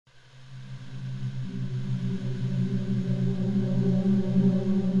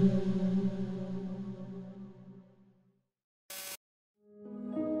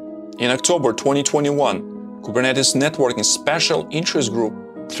In October 2021, Kubernetes Networking Special Interest Group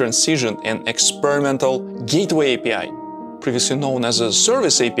transitioned an experimental Gateway API, previously known as a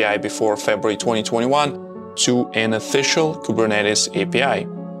Service API before February 2021, to an official Kubernetes API,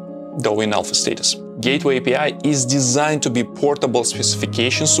 though in alpha status. Gateway API is designed to be portable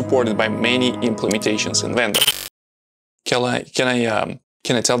specification supported by many implementations and vendors.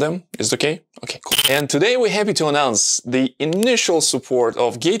 Can I tell them? Is it okay? Okay, cool. And today we're happy to announce the initial support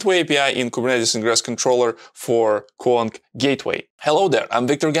of Gateway API in Kubernetes Ingress Controller for Kong Gateway. Hello there, I'm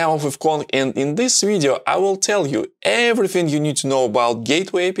Viktor Gamov with Kong, and in this video I will tell you everything you need to know about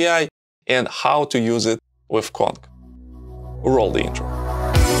Gateway API and how to use it with Kong. Roll the intro.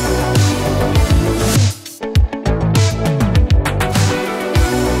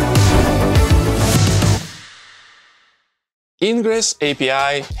 Ingress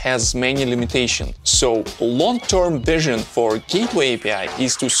API has many limitations, so long-term vision for Gateway API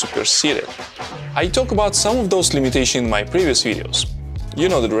is to supersede it. I talk about some of those limitations in my previous videos. You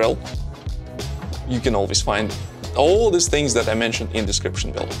know the drill. You can always find all these things that I mentioned in the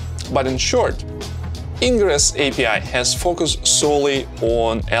description below. But in short, Ingress API has focused solely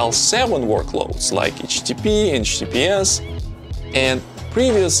on L7 workloads like HTTP and HTTPS, and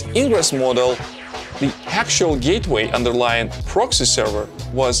previous Ingress model, the actual gateway underlying proxy server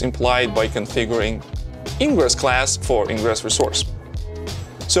was implied by configuring Ingress class for Ingress resource.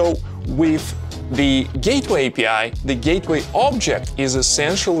 So with the Gateway API, the gateway object is a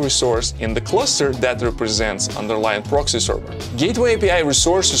central resource in the cluster that represents underlying proxy server. Gateway API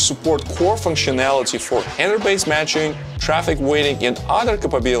resources support core functionality for header-based matching, traffic weighting, and other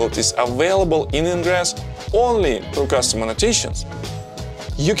capabilities available in Ingress only through custom annotations.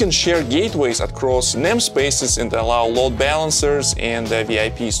 You can share gateways across namespaces and allow load balancers and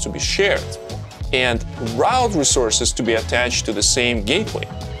VIPs to be shared, and route resources to be attached to the same gateway.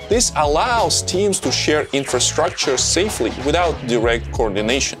 This allows teams to share infrastructure safely without direct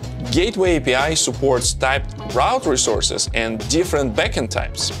coordination. Gateway API supports typed route resources and different backend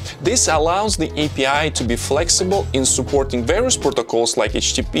types. This allows the API to be flexible in supporting various protocols like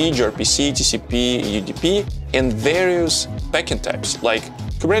HTTP, gRPC, TCP, UDP, and various backend types like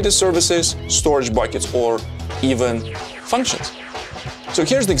Kubernetes services, storage buckets, or even functions. So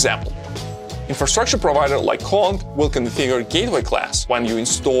here's the example. Infrastructure provider like Kong will configure gateway class. When you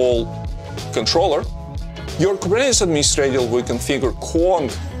install controller, your Kubernetes administrator will configure Kong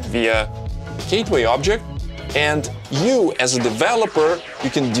via gateway object, and you as a developer,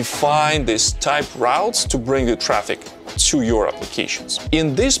 you can define these type routes to bring the traffic to your applications.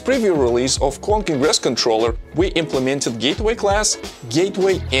 In this preview release of Kong Ingress Controller, we implemented gateway class,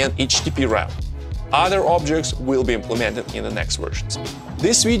 gateway, and HTTP route. Other objects will be implemented in the next versions.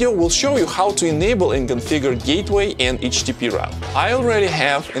 This video will show you how to enable and configure gateway and HTTP route. I already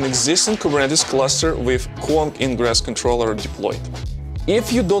have an existing Kubernetes cluster with Kong Ingress Controller deployed.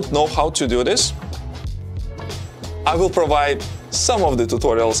 If you don't know how to do this, I will provide some of the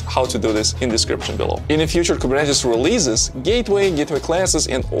tutorials how to do this in the description below. In the future Kubernetes releases, gateway classes,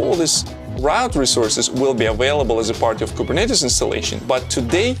 and all these route resources will be available as a part of Kubernetes installation, but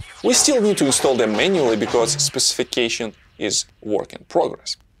today we still need to install them manually because specification is work in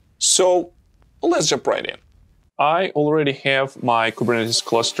progress. So let's jump right in. I already have my Kubernetes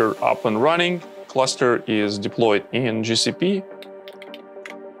cluster up and running. Cluster is deployed in GCP.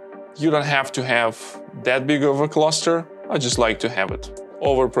 You don't have to have that big of a cluster. I just like to have it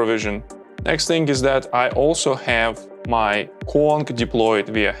over provision. Next thing is that I also have my Kong deployed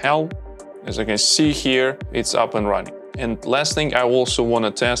via Helm. As you can see here, it's up and running. And last thing, I also want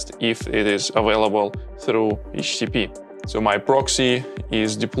to test if it is available through HTTP. So my proxy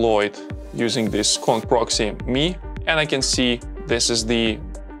is deployed using this Kong proxy me, and I can see this is the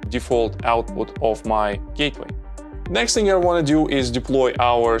default output of my gateway. Next thing I want to do is deploy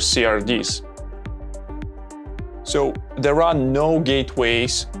our CRDs. So there are no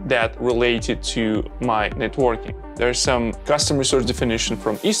gateways that related to my networking. There's some custom resource definition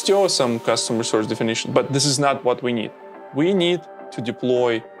from Istio, some custom resource definition, but this is not what we need. We need to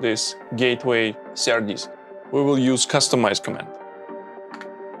deploy this gateway CRDs. We will use customize command.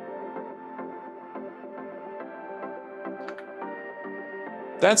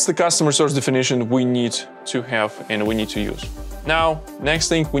 That's the custom resource definition we need to have and we need to use. Now, next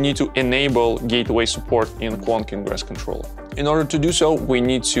thing, we need to enable gateway support in Kong Ingress Controller. In order to do so, we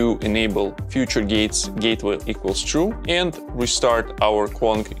need to enable future gates gateway equals true and restart our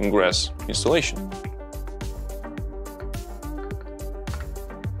Kong Ingress installation.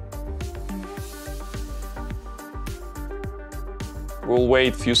 We'll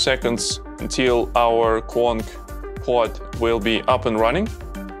wait a few seconds until our Kong pod will be up and running.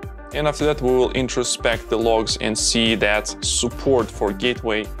 And after that, we will introspect the logs and see that support for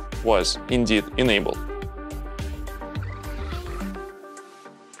gateway was indeed enabled.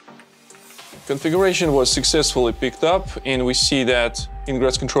 Configuration was successfully picked up, and we see that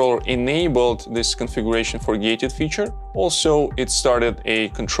Ingress controller enabled this configuration for gated feature. Also, it started a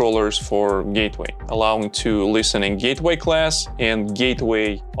controllers for gateway, allowing to listen in gateway class and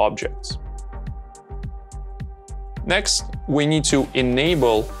gateway objects. Next, we need to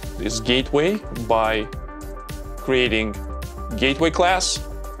enable this gateway by creating gateway class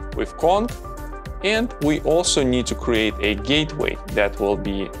with conch, and we also need to create a gateway that will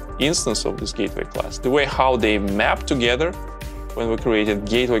be instance of this gateway class. The way how they map together, when we created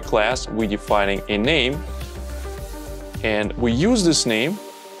gateway class, we defining a name, and we use this name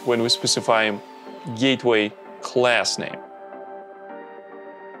when we specify gateway class name.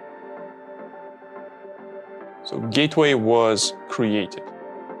 So gateway was created.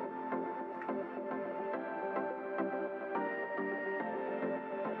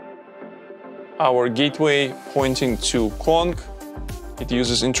 Our gateway pointing to conch, it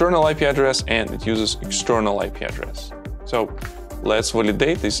uses internal IP address and it uses external IP address. So let's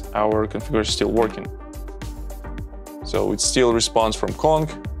validate this. Our configuration is still working. So it still responds from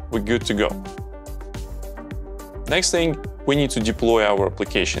conch. We're good to go. Next thing, we need to deploy our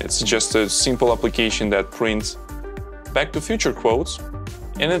application. It's just a simple application that prints back to future quotes,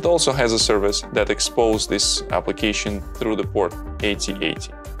 and it also has a service that exposes this application through the port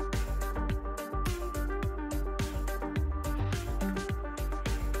 8080.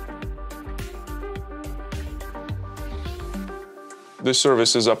 This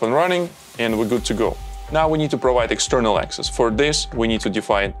service is up and running, and we're good to go. Now we need to provide external access. For this, we need to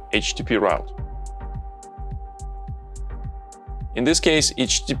define HTTP route. In this case,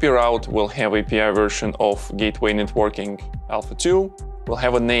 HTTP route will have API version of Gateway Networking Alpha 2, will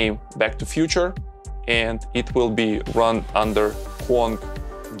have a name back to future, and it will be run under conch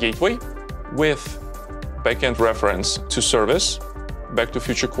gateway with backend reference to service, back to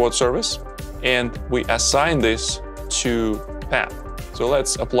future quote service, and we assign this to path. So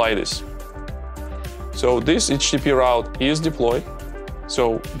let's apply this. So this HTTP route is deployed.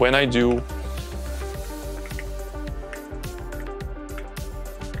 So when I do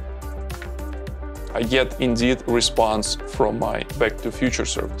I get indeed response from my back to future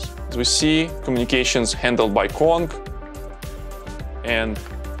service. As we see, communications handled by conch and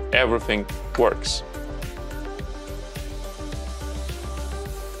everything works.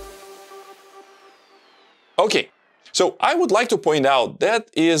 Okay, so I would like to point out that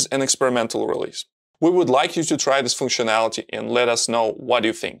is an experimental release. We would like you to try this functionality and let us know what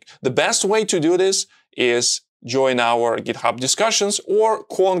you think. The best way to do this is join our GitHub discussions or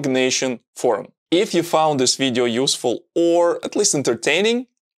Conch Nation forum. If you found this video useful or at least entertaining,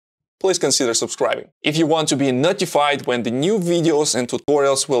 please consider subscribing. If you want to be notified when the new videos and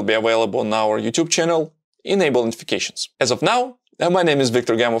tutorials will be available on our YouTube channel, enable notifications. As of now, my name is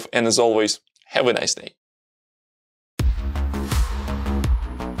Viktor Gamov, and as always, have a nice day.